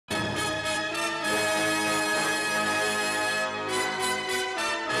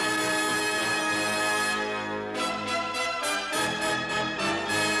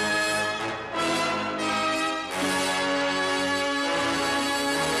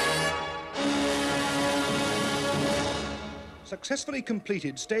successfully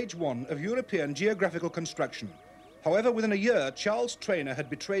completed stage 1 of European geographical construction. However, within a year, Charles Traynor had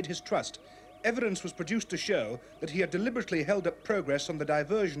betrayed his trust. Evidence was produced to show that he had deliberately held up progress on the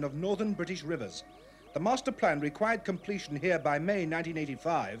diversion of northern British rivers. The master plan required completion here by May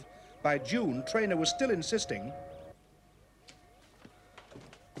 1985. By June, Traynor was still insisting...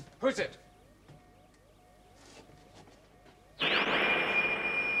 Who's it?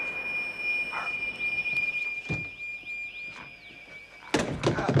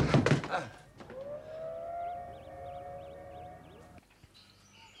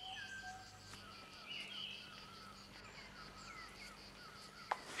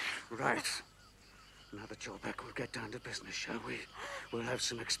 Right. Now that you're back, we'll get down to business, shall we? We'll have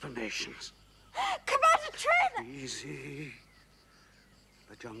some explanations. Commander Traynor! Easy.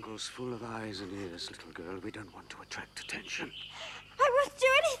 The jungle's full of eyes and ears, little girl. We don't want to attract attention. I won't do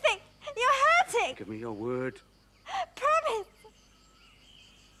anything. You're hurting. Give me your word. Promise.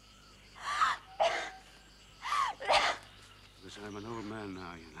 Because I'm an old man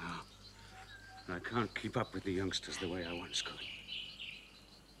now, you know. And I can't keep up with the youngsters the way I once could.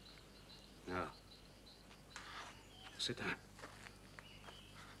 Now, sit down.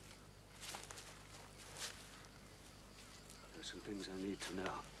 There's some things I need to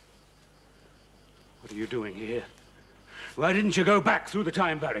know. What are you doing here? Why didn't you go back through the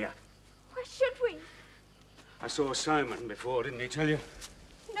time barrier? Why should we? I saw Simon before, didn't he tell you?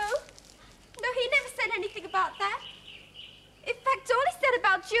 No. No, he never said anything about that. In fact, all he said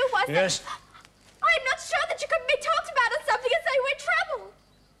about you was Yes? that... I'm not sure that you couldn't be talked about or something and say we're in trouble.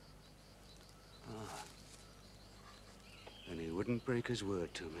 And he wouldn't break his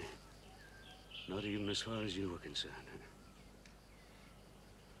word to me. Not even as far as you were concerned.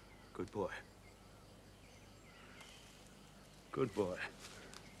 Good boy. Good boy.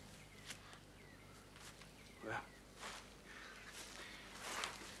 Well,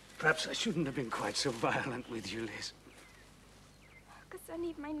 perhaps I shouldn't have been quite so violent with you, Liz. Because I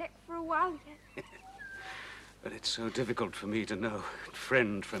need my neck for a while yet. But it's so difficult for me to know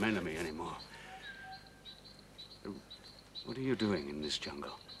friend from enemy anymore. What are you doing in this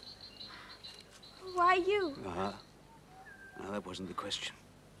jungle? Why you? No, that wasn't the question.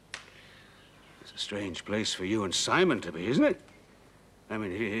 It's a strange place for you and Simon to be, isn't it? I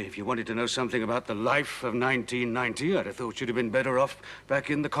mean, if you wanted to know something about the life of 1990, I'd have thought you'd have been better off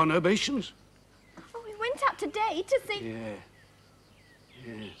back in the conurbations. Oh, we went out today to see... Yeah.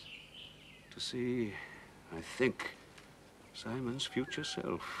 Yes. To see, I think, Simon's future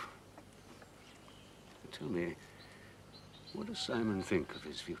self. Tell me, what does Simon think of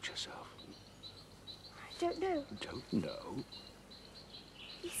his future self? I don't know. Don't know?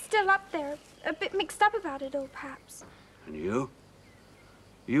 He's still up there, a bit mixed up about it all, perhaps. And you?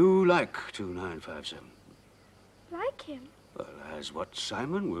 You like 2957? Like him? Well, as what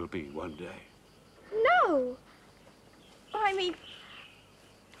Simon will be one day. No! I mean...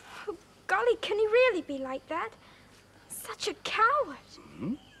 Oh, golly, can he really be like that? Such a coward.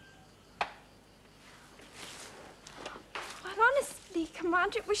 Hmm? Well, honestly,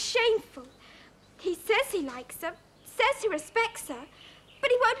 Commander, it was shameful. He says he likes her, says he respects her, but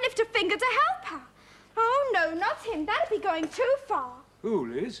he won't lift a finger to help her. Oh, no, not him. That'd be going too far.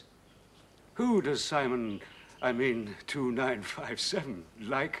 Who, Liz? Who does Simon, I mean 2957,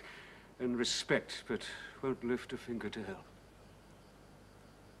 like and respect, but won't lift a finger to help?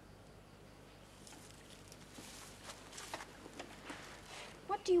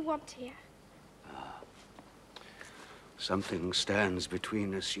 What do you want here? Something stands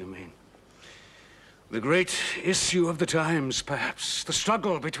between us, you mean? The great issue of the times, perhaps. The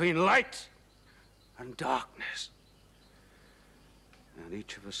struggle between light and darkness. And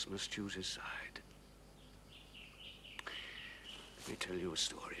each of us must choose his side. Let me tell you a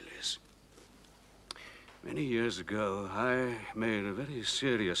story, Liz. Many years ago, I made a very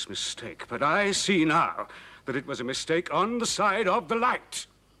serious mistake, but I see now that it was a mistake on the side of the light.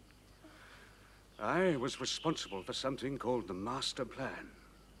 I was responsible for something called the master plan,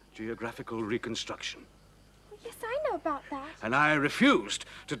 geographical reconstruction. Yes, I know about that. And I refused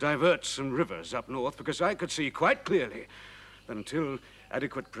to divert some rivers up north because I could see quite clearly that until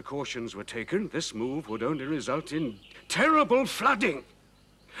adequate precautions were taken, this move would only result in terrible flooding,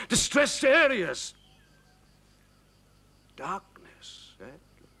 distressed areas, darkness.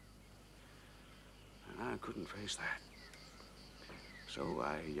 And I couldn't face that. So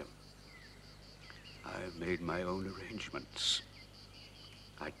I made my own arrangements.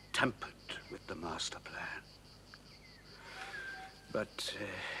 I tampered with the master plan. But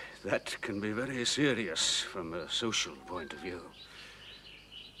that can be very serious from a social point of view.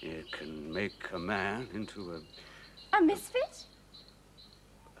 It can make a man into A a misfit?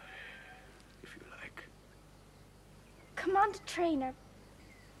 If you like. Commander Traynor,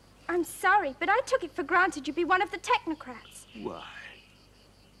 I'm sorry, but I took it for granted you'd be one of the technocrats. Why?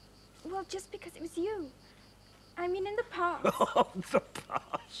 Well, just because it was you. I mean, in the past. Oh, the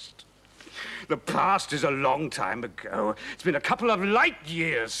past. The past is a long time ago. It's been a couple of light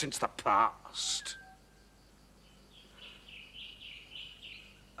years since the past.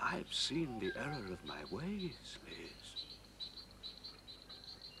 I've seen the error of my ways, Liz.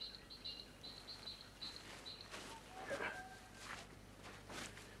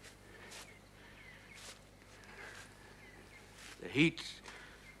 The heat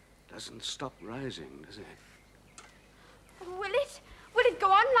doesn't stop rising, does it? Will it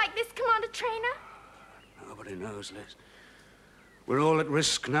go on like this, Commander Traynor? Nobody knows, Liz. We're all at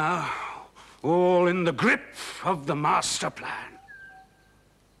risk now. All in the grip of the master plan.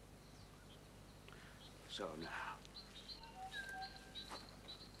 So now,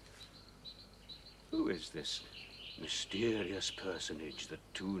 who is this mysterious personage that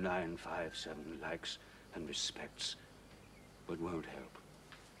 2957 likes and respects, but won't help?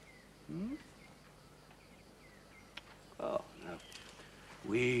 Hmm? Oh, no.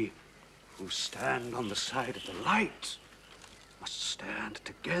 We who stand on the side of the light must stand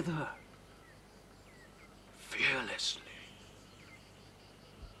together, fearlessly.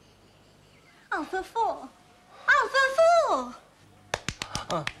 Alpha 4! Alpha 4!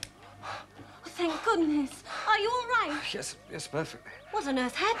 Oh, thank goodness. Are you all right? Yes, perfectly. What on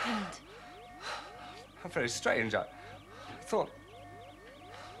earth happened? Very strange. I thought...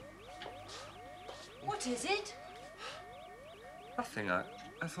 What is it? Nothing. I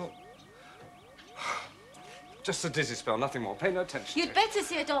thought... Just a dizzy spell, nothing more. Pay no attention You'd to it. better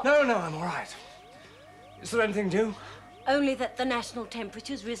see a doctor. No, I'm all right. Is there anything new? Only that the national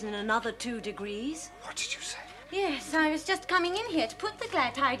temperature's risen another 2 degrees. What did you say? Yes, I was just coming in here to put the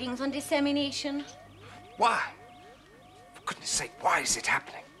glad tidings on dissemination. Why? For goodness sake, why is it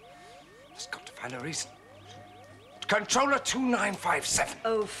happening? Just got to find a reason. Controller 2957.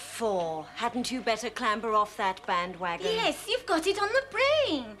 Oh, 4. Hadn't you better clamber off that bandwagon? Yes, you've got it on the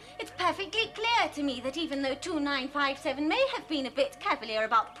brain. It's perfectly clear to me that even though 2957 may have been a bit cavalier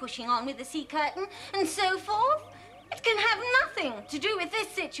about pushing on with the sea curtain and so forth, it can have nothing to do with this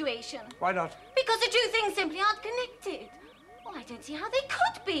situation. Why not? Because the two things simply aren't connected. Well, I don't see how they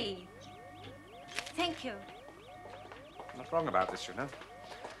could be. Thank you. I'm not wrong about this, you know.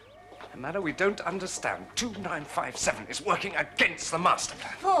 No matter we don't understand, 2957 is working against the master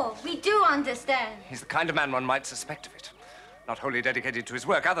plan. 4, we do understand. He's the kind of man one might suspect of it. Not wholly dedicated to his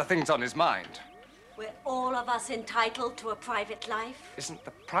work, other things on his mind. We're all of us entitled to a private life. Isn't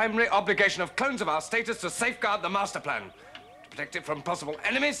the primary obligation of clones of our status to safeguard the master plan? To protect it from possible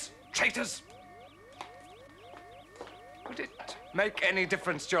enemies, traitors? Would it make any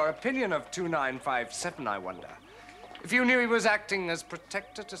difference to your opinion of 2957, I wonder? If you knew he was acting as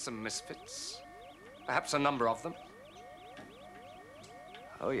protector to some misfits, perhaps a number of them?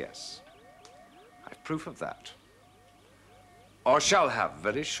 Oh, yes. I've proof of that. Or shall have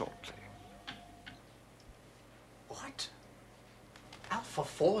very shortly. What? Alpha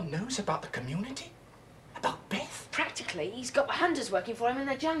 4 knows about the community? About Beth? Practically, he's got the hunters working for him in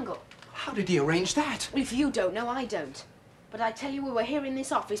the jungle. How did he arrange that? Well, if you don't know, I don't. But I tell you, we were here in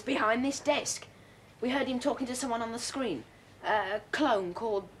this office behind this desk. We heard him talking to someone on the screen. A clone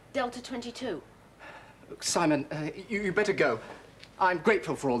called Delta 22. Look, Simon, you better go. I'm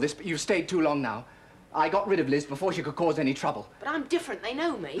grateful for all this, but you've stayed too long now. I got rid of Liz before she could cause any trouble. But I'm different, they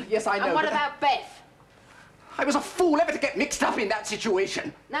know me. Yes, I know. And what but about Beth? I was a fool ever to get mixed up in that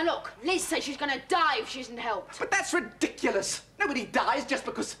situation. Now look, Liz says she's gonna die if she isn't helped. But that's ridiculous. Nobody dies just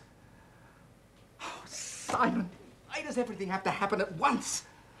because... Oh, Simon, why does everything have to happen at once?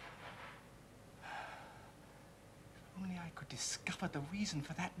 If only I could discover the reason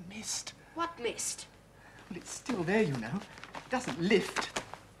for that mist. What mist? Well, it's still there, you know. It doesn't lift.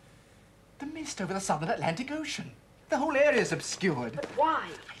 The mist over the southern Atlantic Ocean. The whole area's obscured. But why?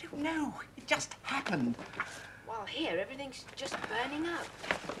 I don't know. It just happened. While here, everything's just burning up.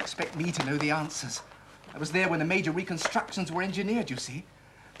 Don't expect me to know the answers. I was there when the major reconstructions were engineered, you see.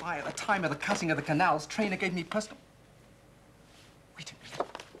 Why, at the time of the cutting of the canals, Traynor gave me personal... Wait a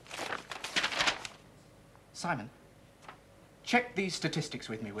minute. Simon, check these statistics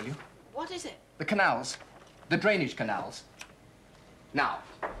with me, will you? What is it? The canals. The drainage canals. Now,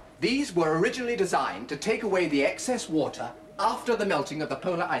 these were originally designed to take away the excess water after the melting of the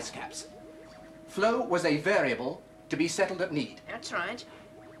polar ice caps. Flow was a variable to be settled at need. That's right.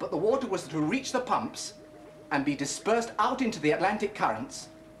 But the water was to reach the pumps and be dispersed out into the Atlantic currents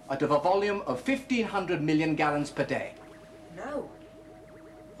out of a volume of 1,500 million gallons per day. No.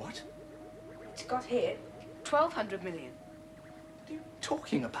 What? It's got here 1,200 million. What are you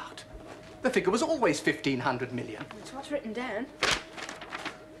talking about? The figure was always 1,500 million. That's what's written down.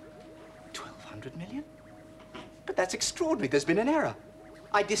 1,200 million? But that's extraordinary. There's been an error.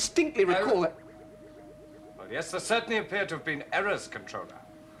 I distinctly recall that... Well, yes, there certainly appear to have been errors, Controller.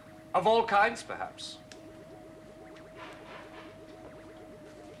 Of all kinds, perhaps.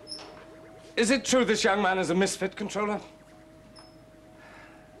 Is it true this young man is a misfit, Controller?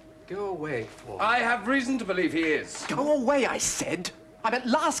 Go away, Paul. I have reason to believe he is. Go away, I said. I'm at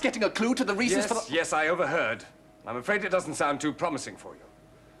last getting a clue to the reasons for the... Yes, I overheard. I'm afraid it doesn't sound too promising for you.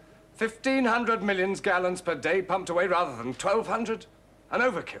 1,500 million gallons per day pumped away rather than 1,200? An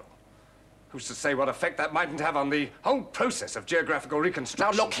overkill. Who's to say what effect that mightn't have on the whole process of geographical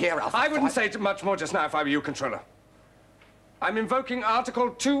reconstruction? Now, look here, Alpha. I wouldn't say much more just now if I were you, Controller. I'm invoking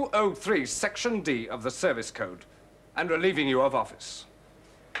Article 203, Section D of the Service Code and relieving you of office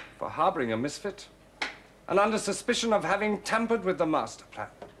for harboring a misfit and under suspicion of having tampered with the master plan.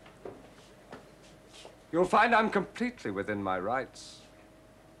 You'll find I'm completely within my rights.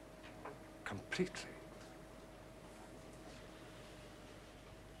 Completely.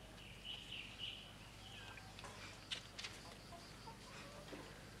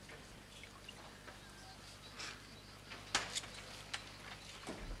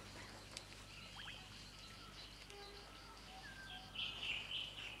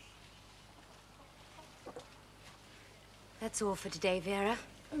 That's all for today, Vera.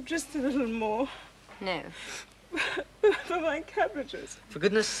 Just a little more. No. For my cabbages. For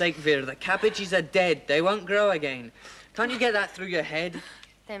goodness sake, Vera, the cabbages are dead. They won't grow again. Can't you get that through your head?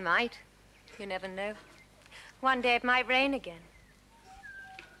 They might. You never know. One day it might rain again.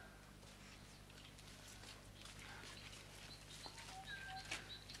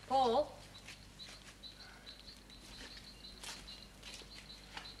 Paul?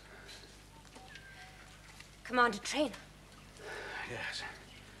 Commander Traynor. Yes.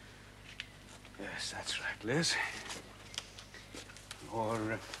 Yes, that's right, Liz. Or,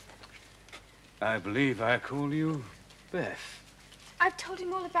 I believe I call you Beth. I've told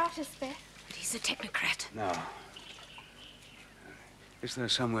him all about us, Beth. But he's a technocrat. Now, is there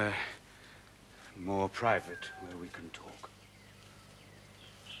somewhere more private where we can talk?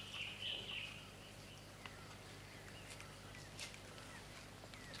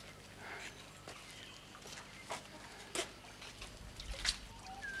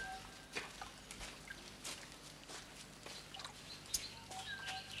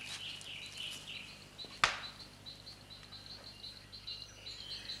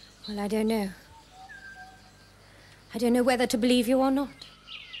 Well, I don't know. I don't know whether to believe you or not.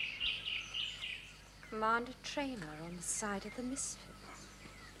 Commander Traynor on the side of the misfits.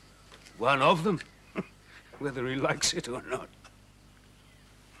 One of them, whether he likes it or not.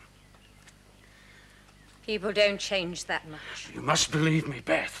 People don't change that much. You must believe me,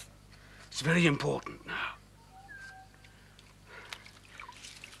 Beth. It's very important now.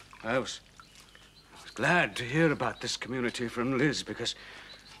 I was glad to hear about this community from Liz because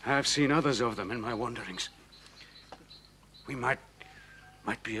I've seen others of them in my wanderings. We might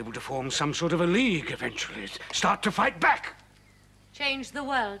be able to form some sort of a league eventually. Start to fight back. Change the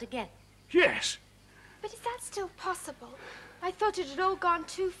world again. Yes. But is that still possible? I thought it had all gone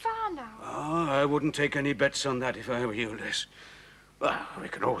too far now. Oh, I wouldn't take any bets on that if I were you, Liz. Well, we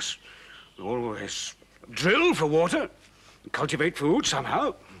can always drill for water, cultivate food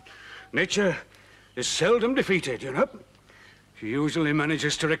somehow. Nature is seldom defeated, you know. She usually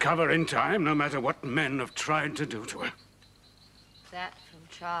manages to recover in time, no matter what men have tried to do to her. That from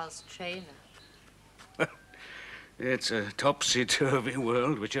Charles Traynor. It's a topsy-turvy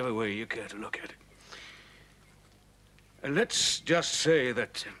world, whichever way you care to look at it. Let's just say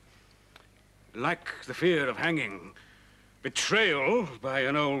that, like the fear of hanging, betrayal by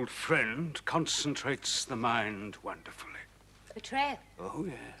an old friend concentrates the mind wonderfully. Betrayal? Oh,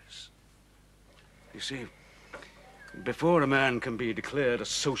 yes. You see, before a man can be declared a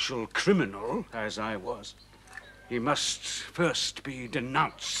social criminal, as I was, he must first be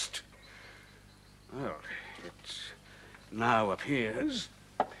denounced. Well, it now appears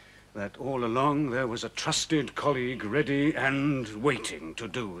that all along there was a trusted colleague ready and waiting to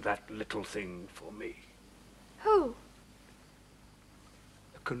do that little thing for me. Who?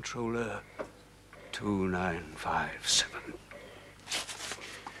 The Controller 2957.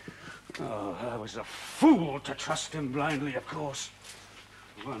 Oh, I was a fool to trust him blindly, of course.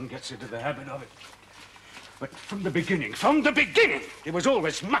 One gets into the habit of it. But from the beginning, he was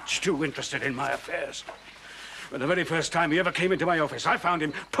always much too interested in my affairs. But the very first time he ever came into my office, I found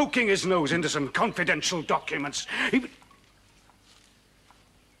him poking his nose into some confidential documents.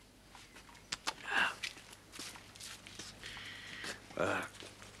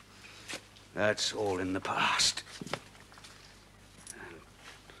 That's all in the past. And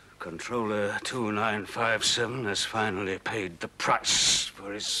Controller 2957 has finally paid the price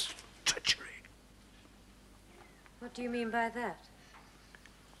for his treachery. What do you mean by that?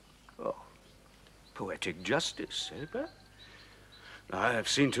 Oh, poetic justice, eh, Beth? I have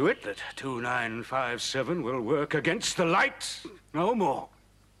seen to it that 2957 will work against the light no more.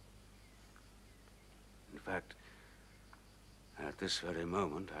 In fact, at this very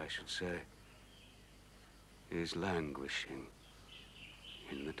moment, I should say, is languishing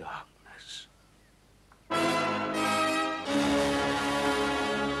in the darkness.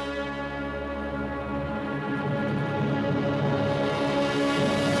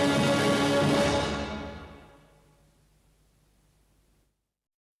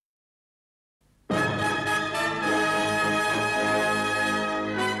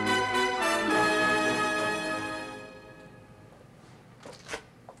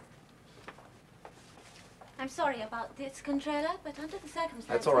 I'm sorry about this, Controller, but under the circumstances...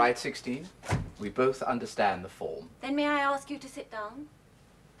 That's all right, 16. We both understand the form. Then may I ask you to sit down?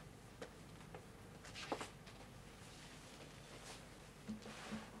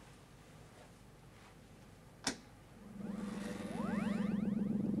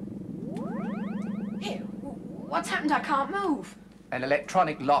 Here, what's happened? I can't move. An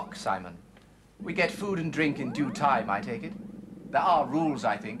electronic lock, Simon. We get food and drink in due time, I take it. There are rules,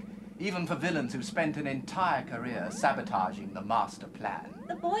 I think, even for villains who've spent an entire career sabotaging the master plan.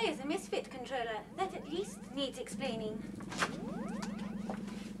 The boy is a misfit, Controller. That at least needs explaining.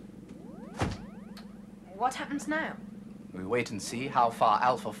 What happens now? We wait and see how far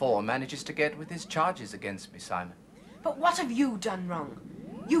Alpha 4 manages to get with his charges against me, Simon. But what have you done wrong?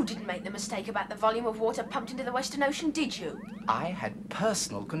 You didn't make the mistake about the volume of water pumped into the Western Ocean, did you? I had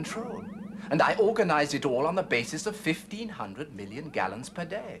personal control, and I organized it all on the basis of 1,500 million gallons per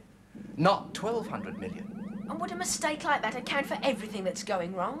day, not 1,200 million. And would a mistake like that account for everything that's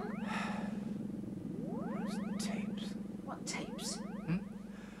going wrong? Those tapes. What tapes?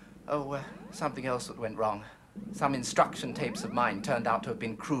 Oh, something else that went wrong. Some instruction tapes of mine turned out to have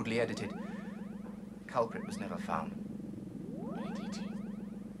been crudely edited. Culprit was never found. Edited?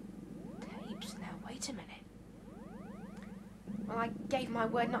 Tapes? Now, wait a minute. Well, I gave my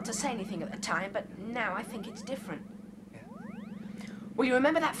word not to say anything at the time, but now I think it's different. Yeah. Well, you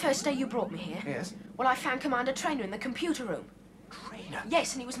remember that first day you brought me here? Yes. Well, I found Commander Traynor in the computer room. Traynor?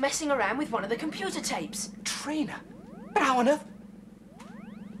 Yes, and he was messing around with one of the computer tapes. Traynor? But how on earth?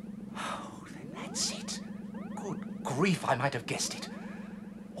 Oh, then that's it. Good grief, I might have guessed it.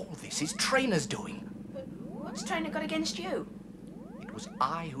 All this is Traynor's doing. But what's Traynor got against you? It was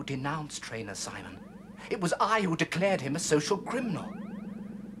I who denounced Traynor, Simon. It was I who declared him a social criminal.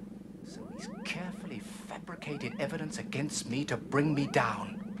 So he's carefully fabricated evidence against me to bring me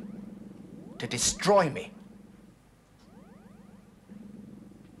down. To destroy me.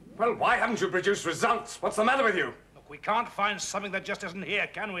 Well, why haven't you produced results? What's the matter with you? Look, we can't find something that just isn't here,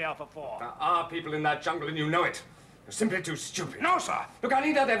 can we, Alpha 4? There are people in that jungle and you know it. You're simply too stupid. No, sir. Look, I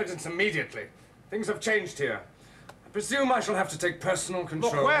need that evidence immediately. Things have changed here. I presume I shall have to take personal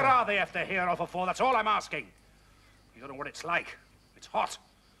control. Look, where are they if they're here, Alpha 4? That's all I'm asking. You don't know what it's like. It's hot.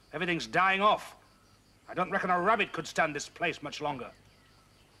 Everything's dying off. I don't reckon a rabbit could stand this place much longer.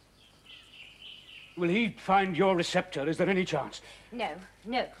 Will he find your receptor? Is there any chance? No,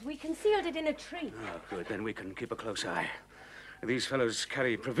 no. We concealed it in a tree. Oh, good. Then we can keep a close eye. These fellows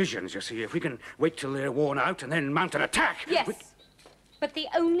carry provisions, you see. If we can wait till they're worn out and then mount an attack... Yes, but the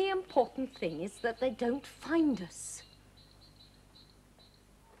only important thing is that they don't find us.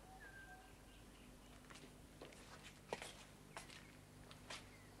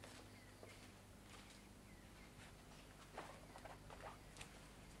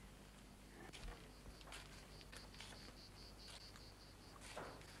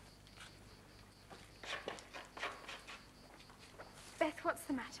 Beth, what's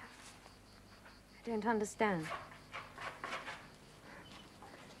the matter? I don't understand.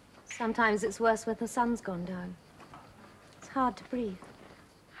 Sometimes it's worse when the sun's gone down. It's hard to breathe.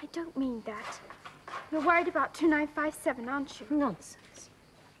 I don't mean that. You're worried about 2957, aren't you? Nonsense.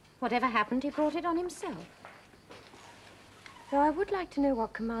 Whatever happened, he brought it on himself. Though I would like to know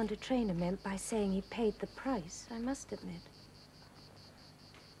what Commander Traynor meant by saying he paid the price, I must admit.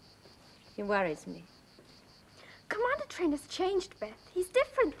 He worries me. Commander Traynor's changed, Beth. He's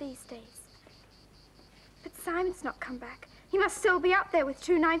different these days. But Simon's not come back. He must still be up there with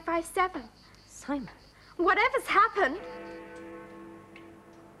 2957. Simon? Whatever's happened...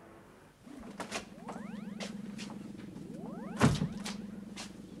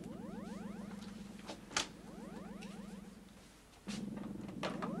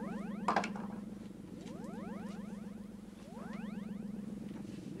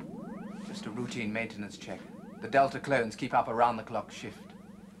 Just a routine maintenance check. The Delta clones keep up a round-the-clock shift.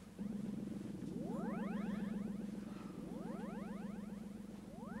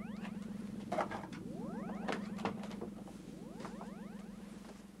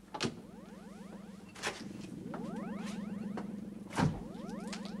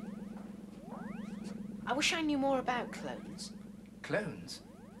 I wish I knew more about clones. Clones?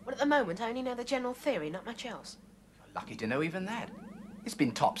 Well, at the moment, I only know the general theory, not much else. You're lucky to know even that. It's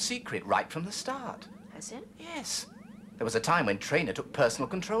been top secret right from the start. Has it? Yes. There was a time when Traynor took personal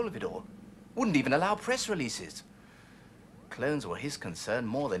control of it all. Wouldn't even allow press releases. Clones were his concern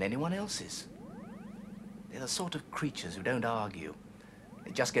more than anyone else's. They're the sort of creatures who don't argue.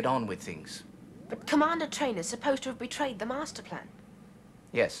 They just get on with things. But Commander Traynor's supposed to have betrayed the master plan.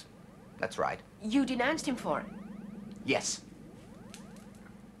 Yes, that's right. You denounced him for it. Yes.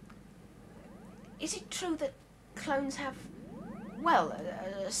 Is it true that clones have, well,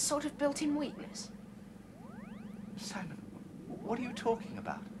 a sort of built-in weakness? Simon, what are you talking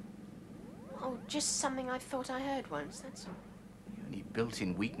about? Oh, just something I thought I heard once, that's all. The only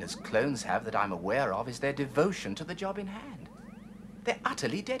built-in weakness clones have that I'm aware of is their devotion to the job in hand. They're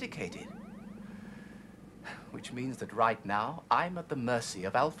utterly dedicated. Which means that right now, I'm at the mercy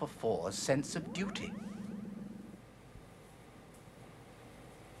of Alpha 4's sense of duty.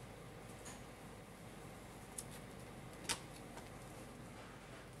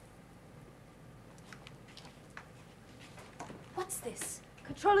 What's this?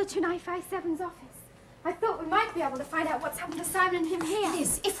 Controller 2957's office. I thought we might be able to find out what's happened to Simon and him here.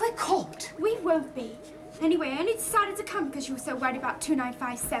 Liz, if we're caught... We won't be. Anyway, I only decided to come because you were so worried about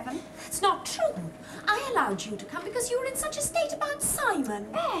 2957. That's not true. I allowed you to come because you were in such a state about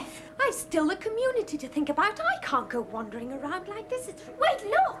Simon. Beth! I've still the community to think about. I can't go wandering around like this. It's... Wait,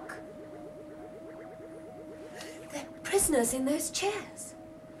 look! They're prisoners in those chairs.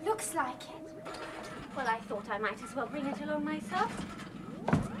 Looks like it. Well, I thought I might as well bring it along myself.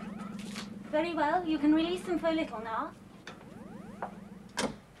 Very well, you can release them for a little now.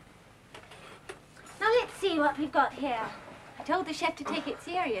 Now let's see what we've got here. I told the chef to take it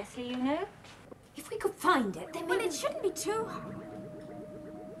seriously, you know. If we could find it, then Well, maybe... it shouldn't be too hard.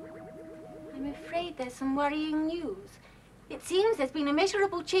 I'm afraid there's some worrying news. It seems there's been a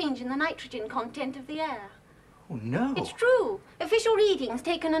measurable change in the nitrogen content of the air. Oh, no. It's true. Official readings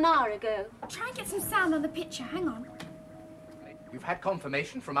taken an hour ago. Try and get some sound on the picture. Hang on. You've had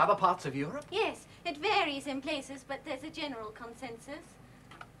confirmation from other parts of Europe? Yes, it varies in places, but there's a general consensus.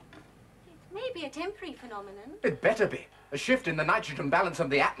 It may be a temporary phenomenon. It better be. A shift in the nitrogen balance of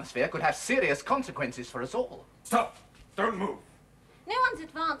the atmosphere could have serious consequences for us all. Stop! Don't move! No one's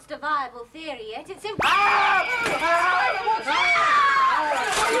advanced a viable theory yet. It's simply... Ah!